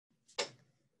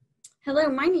Hello,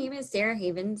 my name is Sarah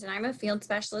Havens, and I'm a field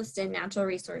specialist in natural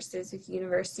resources with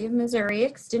University of Missouri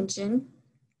Extension.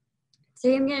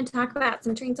 Today I'm going to talk about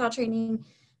some chainsaw training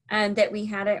that we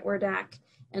had at Wurdack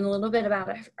and a little bit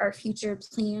about our future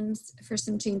plans for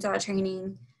some chainsaw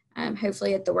training,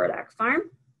 hopefully at the Wurdack farm.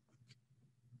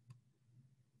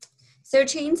 So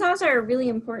chainsaws are a really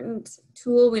important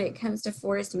tool when it comes to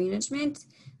forest management.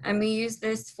 We use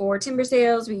this for timber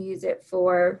sales, we use it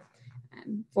for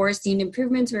foresting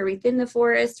improvements where we thin the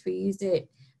forest. We use it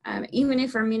even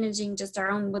if we're managing just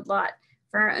our own woodlot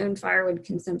for our own firewood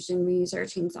consumption. We use our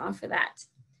chainsaw for that.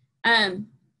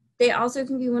 They also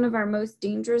can be one of our most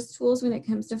dangerous tools when it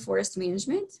comes to forest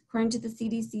management. According to the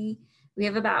CDC, we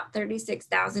have about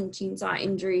 36,000 chainsaw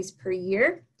injuries per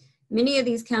year. Many of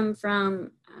these come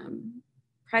from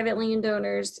private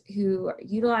landowners who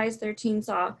utilize their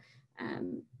chainsaw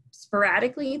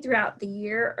sporadically throughout the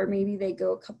year, or maybe they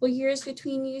go a couple years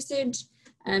between usage.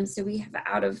 So we have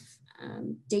out of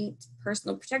date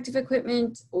personal protective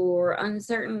equipment or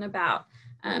uncertain about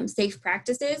safe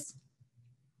practices.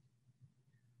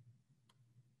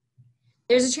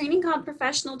 There's a training called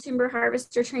Professional Timber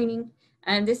Harvester Training.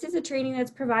 This is a training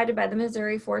that's provided by the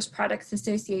Missouri Forest Products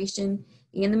Association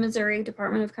and the Missouri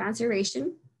Department of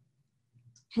Conservation.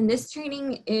 And this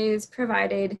training is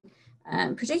provided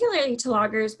particularly to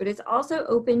loggers, but it's also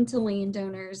open to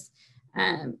landowners.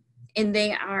 And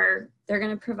they're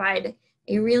going to provide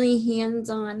a really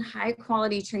hands-on,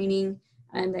 high-quality training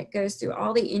that goes through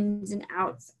all the ins and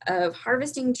outs of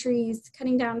harvesting trees,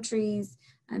 cutting down trees,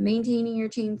 maintaining your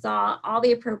chainsaw, all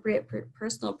the appropriate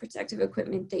personal protective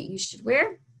equipment that you should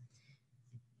wear.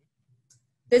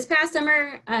 This past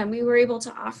summer, we were able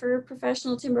to offer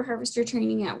professional timber harvester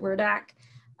training at Wurdack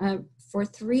for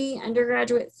 3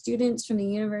 undergraduate students from the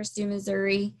University of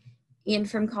Missouri and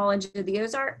from College of the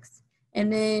Ozarks.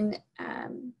 And then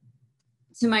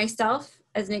to myself,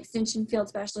 as an extension field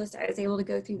specialist, I was able to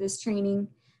go through this training.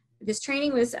 This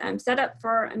training was set up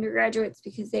for our undergraduates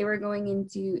because they were going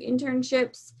into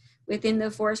internships within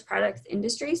the forest products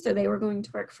industry. So they were going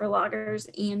to work for loggers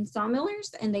and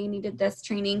sawmillers, and they needed this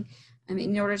training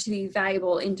in order to be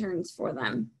valuable interns for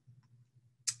them.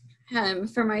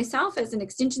 For myself as an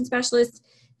extension specialist,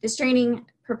 this training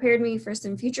prepared me for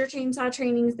some future chainsaw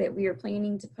trainings that we are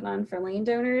planning to put on for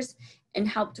landowners, and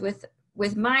helped with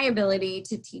my ability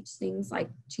to teach things like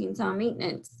chainsaw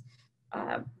maintenance,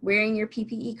 wearing your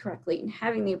PPE correctly and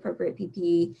having the appropriate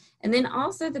PPE, and then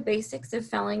also the basics of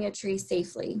felling a tree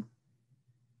safely.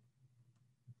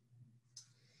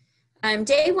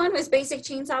 Day 1 was basic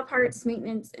chainsaw parts,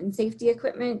 maintenance, and safety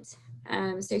equipment.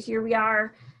 So here we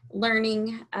are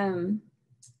learning on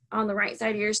the right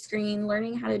side of your screen,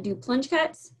 learning how to do plunge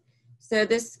cuts. So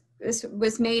this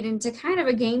was made into kind of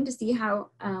a game to see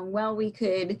how well we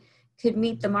could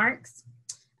meet the marks.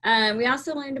 We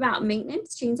also learned about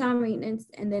maintenance, chainsaw maintenance,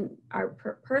 and then our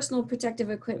personal protective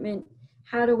equipment,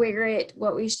 how to wear it,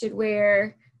 what we should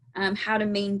wear, how to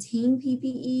maintain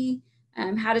PPE,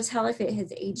 how to tell if it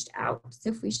has aged out,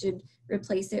 so if we should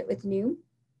replace it with new.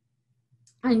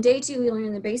 On day 2, we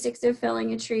learned the basics of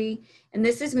felling a tree, and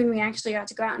this is when we actually got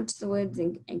to go out into the woods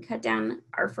and cut down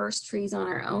our first trees on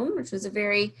our own, which was a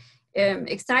very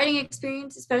exciting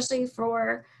experience, especially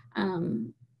for a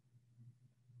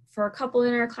couple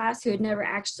in our class who had never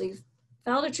actually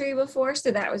felled a tree before, so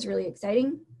that was really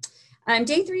exciting.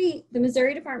 Day 3, the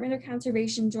Missouri Department of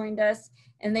Conservation joined us,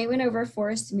 and they went over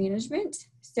forest management.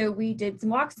 So we did some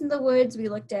walks in the woods. We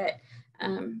looked at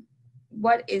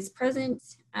what is present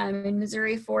in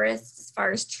Missouri forests as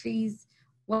far as trees,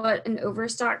 what an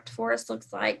overstocked forest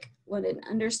looks like, what an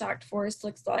understocked forest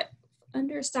looks like.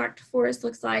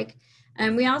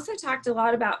 We also talked a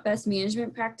lot about best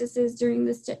management practices during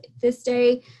this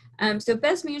day. So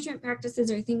best management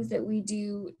practices are things that we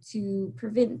do to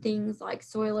prevent things like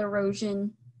soil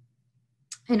erosion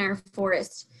in our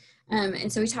forest.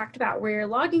 And so we talked about where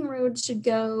logging roads should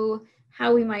go,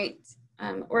 how we might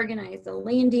organize a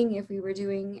landing if we were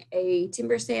doing a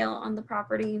timber sale on the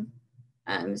property.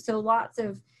 So lots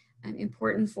of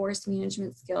important forest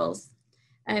management skills.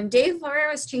 Day 4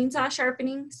 was chainsaw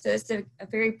sharpening. So it's a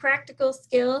very practical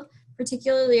skill,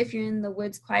 particularly if you're in the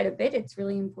woods quite a bit. It's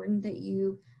really important that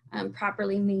you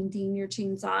properly maintain your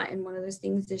chainsaw, and one of those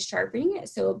things is sharpening it,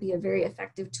 so it'll be a very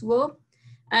effective tool.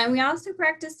 We also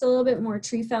practiced a little bit more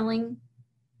tree felling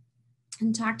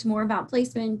and talked more about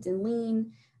placement and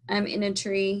lean in a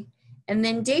tree. And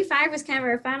then day 5 was kind of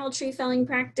our final tree felling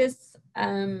practice.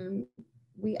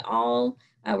 We all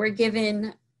were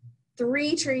given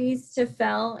 3 trees to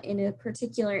fell in a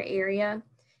particular area,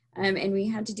 and we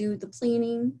had to do the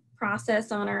planning process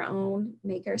on our own,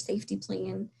 make our safety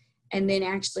plan, and then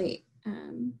actually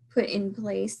put in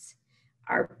place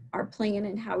our plan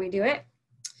and how we do it.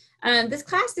 This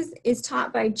class is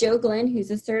taught by Joe Glenn, who's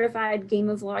a certified game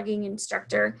of logging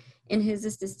instructor, and his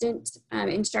assistant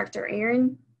instructor,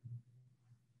 Aaron.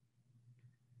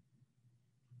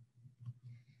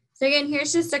 So again,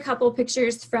 here's just a couple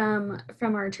pictures from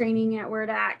our training at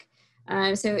Wurdack.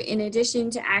 So in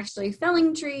addition to actually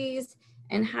felling trees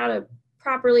and how to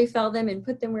properly fell them and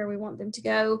put them where we want them to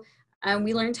go,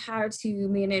 we learned how to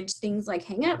manage things like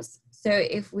hangups. So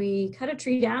if we cut a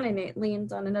tree down and it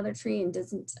lands on another tree and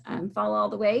doesn't fall all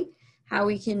the way, how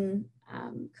we can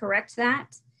correct that.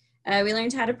 We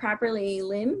learned how to properly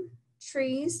limb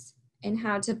trees and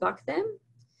how to buck them.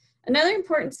 Another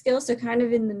important skill, so kind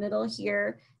of in the middle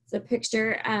here, is a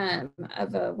picture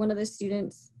of one of the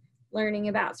students learning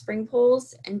about spring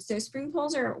poles. And so spring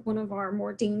poles are one of our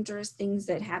more dangerous things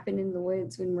that happen in the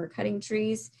woods when we're cutting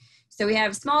trees. So we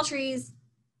have small trees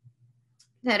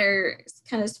that are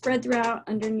kind of spread throughout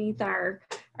underneath our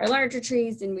larger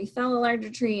trees, and we fell a larger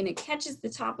tree and it catches the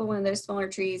top of one of those smaller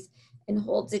trees and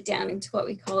holds it down into what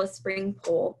we call a spring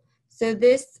pole. So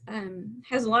this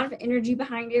has a lot of energy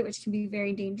behind it, which can be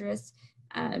very dangerous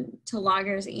to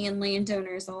loggers and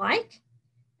landowners alike.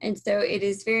 And so it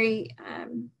is very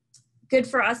good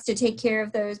for us to take care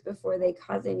of those before they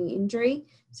cause any injury.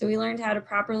 So we learned how to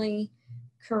properly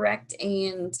correct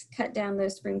and cut down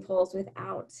those spring poles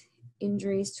without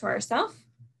injuries to ourselves.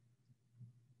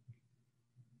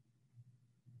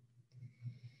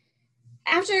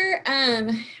 After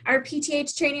our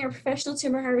PTH training, our professional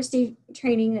timber harvesting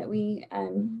training that we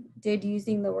did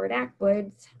using the Wurdack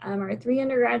woods, our 3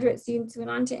 undergraduate students went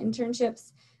on to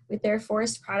internships with their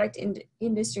forest product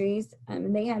industries,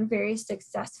 and they had very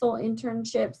successful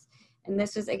internships. And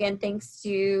this was, again, thanks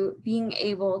to being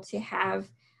able to have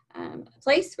a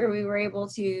place where we were able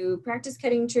to practice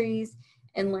cutting trees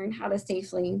and learn how to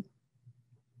safely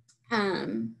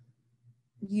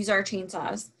use our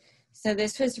chainsaws. So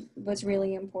this was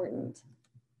really important.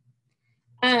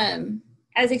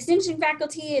 As extension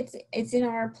faculty, it's in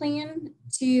our plan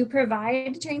to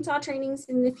provide chainsaw trainings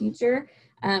in the future,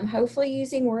 hopefully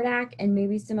using Wurdack and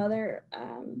maybe some other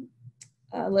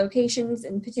locations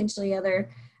and potentially other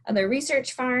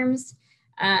research farms.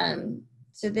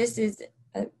 So this is,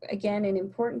 again, an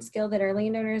important skill that our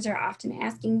landowners are often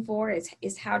asking for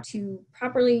is how to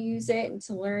properly use it and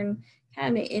to learn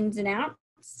kind of the ins and outs.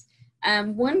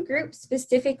 One group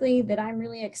specifically that I'm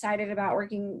really excited about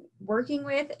working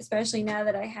with, especially now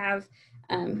that I have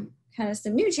kind of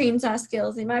some new chainsaw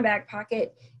skills in my back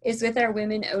pocket, is with our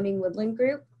Women Owning Woodland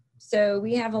group. So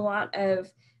we have a lot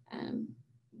of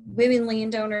women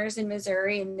landowners in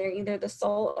Missouri, and they're either the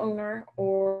sole owner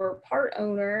or part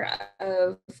owner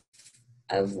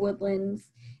of woodlands.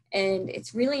 And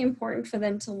it's really important for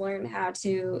them to learn how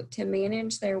to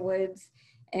manage their woods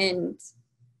and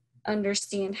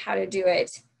understand how to do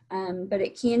it. But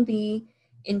it can be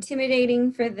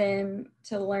intimidating for them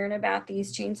to learn about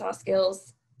these chainsaw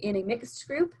skills in a mixed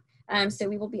group. So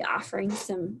we will be offering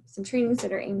some trainings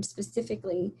that are aimed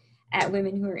specifically at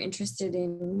women who are interested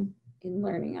in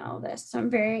learning all of this. So I'm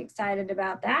very excited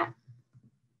about that.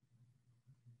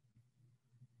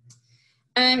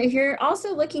 If you're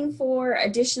also looking for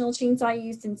additional chainsaw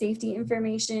use and safety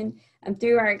information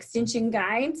through our extension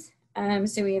guides,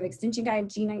 so we have Extension Guide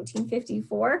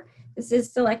G1954. This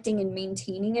is selecting and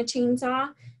maintaining a chainsaw.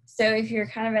 So if you're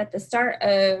kind of at the start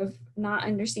of not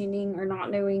understanding or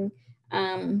not knowing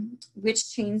which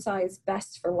chainsaw is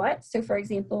best for what. So for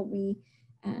example, we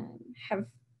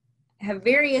have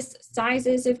various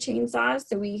sizes of chainsaws.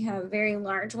 So we have very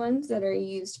large ones that are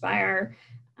used by our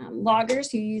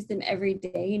loggers who use them every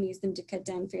day and use them to cut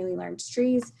down fairly large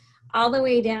trees, all the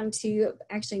way down to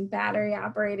actually battery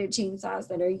operated chainsaws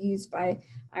that are used by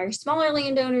our smaller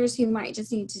landowners who might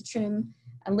just need to trim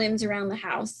limbs around the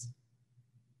house.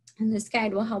 And this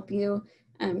guide will help you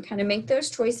kind of make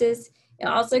those choices.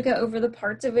 It'll also go over the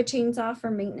parts of a chainsaw for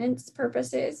maintenance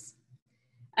purposes.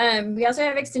 We also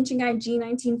have Extension Guide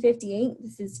G1958.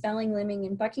 This is felling, limbing,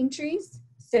 and bucking trees.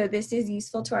 So this is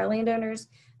useful to our landowners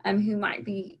who might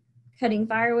be cutting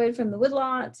firewood from the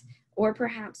woodlot, or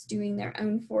perhaps doing their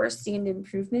own forest stand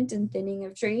improvement and thinning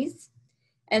of trees.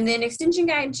 And then Extension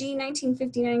Guide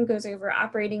G1959 goes over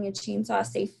operating a chainsaw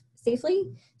safely.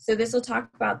 So this will talk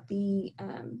about the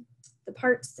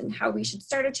parts and how we should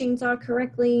start a chainsaw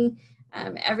correctly,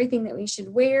 everything that we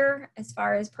should wear as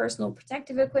far as personal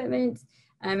protective equipment,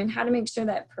 and how to make sure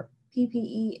that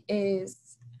PPE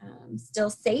is still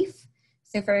safe.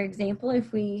 So for example,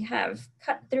 if we have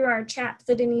cut through our chaps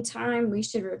at any time, we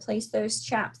should replace those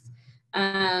chaps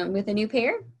with a new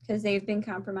pair because they've been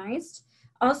compromised.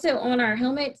 Also on our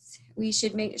helmets, We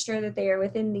should make sure that they are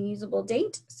within the usable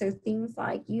date. So things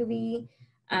like UV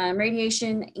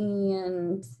radiation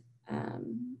and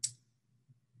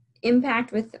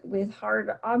impact with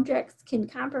hard objects can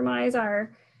compromise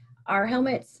our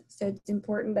helmets. So it's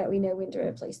important that we know when to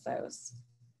replace those.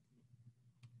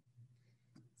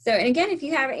 So, and again, if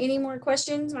you have any more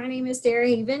questions, my name is Sarah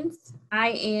Havens. I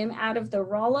am out of the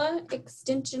Rolla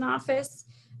Extension Office,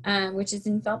 which is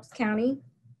in Phelps County.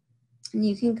 And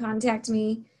you can contact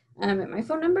me at my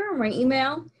phone number or my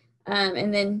email.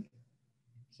 And then,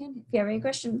 again, if you have any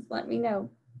questions, let me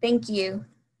know. Thank you.